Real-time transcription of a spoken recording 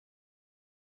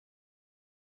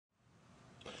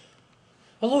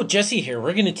Hello, Jesse here.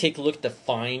 We're going to take a look at the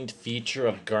Find feature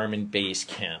of Garmin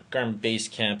Basecamp. Garmin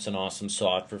Basecamp's an awesome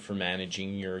software for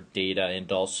managing your data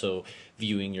and also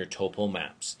viewing your topo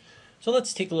maps. So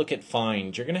let's take a look at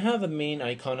Find. You're going to have a main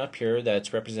icon up here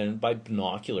that's represented by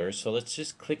binoculars. So let's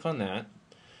just click on that.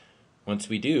 Once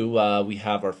we do, we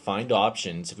have our Find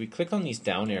options. If we click on these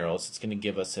down arrows, it's going to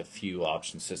give us a few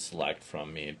options to select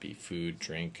from. May it be food,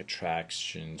 drink,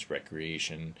 attractions,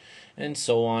 recreation, and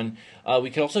so on. We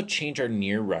can also change our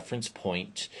near reference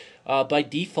point. By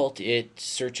default, it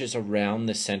searches around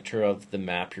the center of the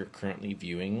map you're currently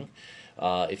viewing.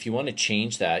 If you want to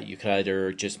change that, you could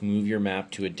either just move your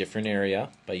map to a different area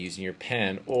by using your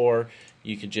pen, or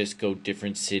you could just go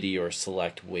different city or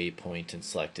select waypoint and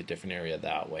select a different area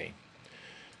that way.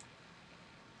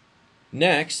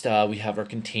 Next, we have our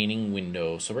containing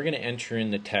window. So we're going to enter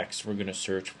in the text we're going to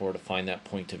search for to find that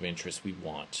point of interest we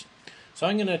want. So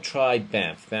I'm going to try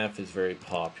Banff. Banff is a very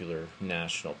popular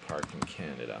national park in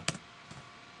Canada.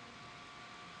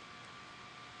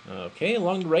 Okay,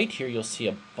 along the right here you'll see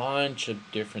a bunch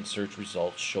of different search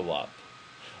results show up.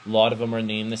 A lot of them are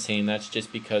named the same. That's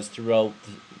just because throughout,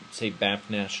 say, Banff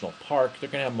National Park, they're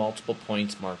going to have multiple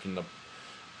points marking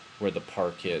where the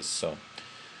park is.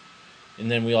 And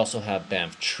then we also have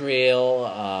Banff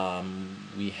Trail,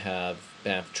 we have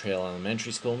Banff Trail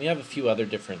Elementary School, and we have a few other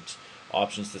different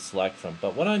options to select from.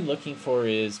 But what I'm looking for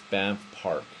is Banff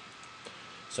Park.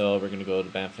 So we're going to go to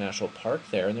Banff National Park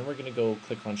there, and then we're going to go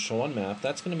click on Show on Map.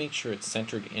 That's going to make sure it's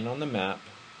centered in on the map.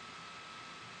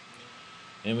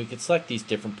 And we can select these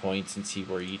different points and see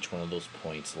where each one of those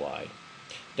points lie.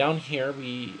 Down here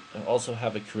we also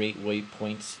have a Create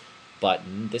Waypoints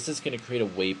button. This is going to create a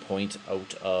waypoint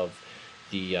out of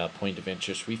the point of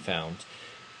interest we found.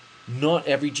 Not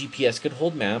every GPS could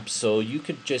hold maps, so you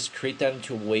could just create that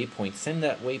into a waypoint, send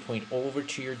that waypoint over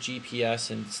to your GPS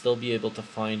and still be able to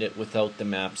find it without the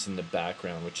maps in the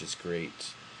background, which is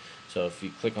great. So if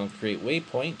you click on Create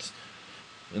Waypoint,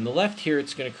 in the left here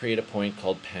it's going to create a point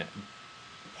called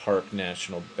Parc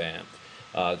National Banff.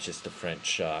 Just the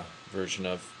French version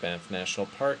of Banff National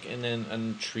Park, and then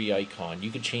a tree icon.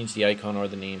 You can change the icon or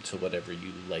the name to whatever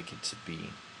you like it to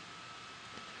be.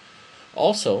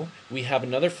 Also, we have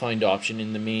another Find option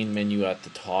in the main menu at the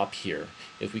top here.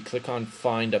 If we click on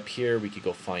Find up here, we could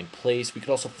go Find Place. We could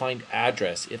also find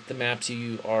Address. If the maps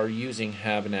you are using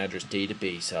have an address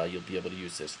database, you'll be able to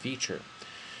use this feature.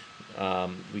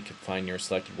 We could find your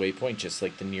selected waypoint, just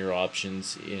like the near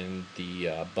options in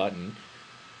the button.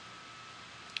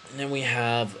 And then we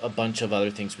have a bunch of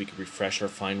other things. We could refresh our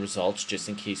Find results just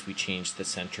in case we change the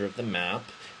center of the map.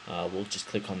 We'll just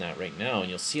click on that right now, and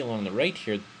you'll see along the right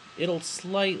here it'll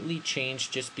slightly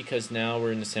change just because now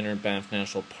we're in the center of Banff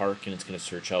National Park and it's going to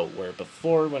search out, where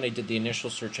before when I did the initial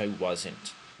search I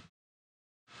wasn't.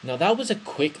 Now that was a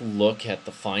quick look at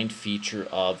the Find feature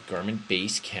of Garmin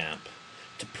Basecamp.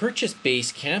 To purchase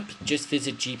Basecamp, just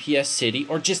visit GPS City,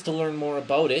 or just to learn more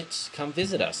about it, come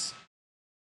visit us.